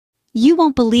You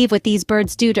won't believe what these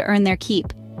birds do to earn their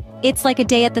keep. It's like a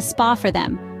day at the spa for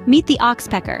them. Meet the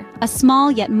oxpecker, a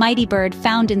small yet mighty bird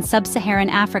found in sub-Saharan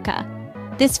Africa.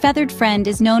 This feathered friend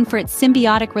is known for its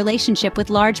symbiotic relationship with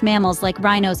large mammals like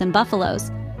rhinos and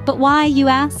buffaloes. But why, you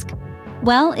ask?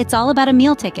 Well, it's all about a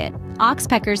meal ticket.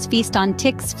 Oxpeckers feast on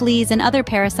ticks, fleas, and other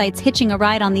parasites, hitching a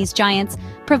ride on these giants,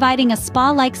 providing a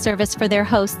spa-like service for their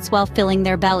hosts while filling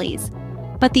their bellies.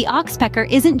 But the oxpecker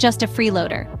isn't just a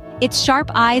freeloader. Its sharp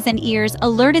eyes and ears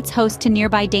alert its host to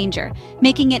nearby danger,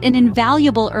 making it an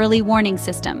invaluable early warning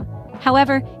system.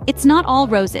 However, it's not all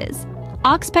roses.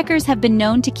 Oxpeckers have been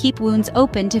known to keep wounds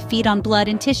open to feed on blood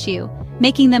and tissue,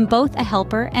 making them both a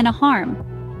helper and a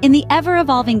harm. In the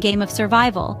ever-evolving game of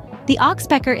survival, the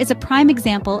oxpecker is a prime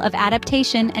example of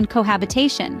adaptation and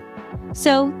cohabitation.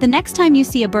 So, the next time you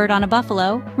see a bird on a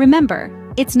buffalo, remember,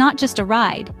 it's not just a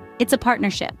ride, it's a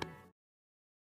partnership.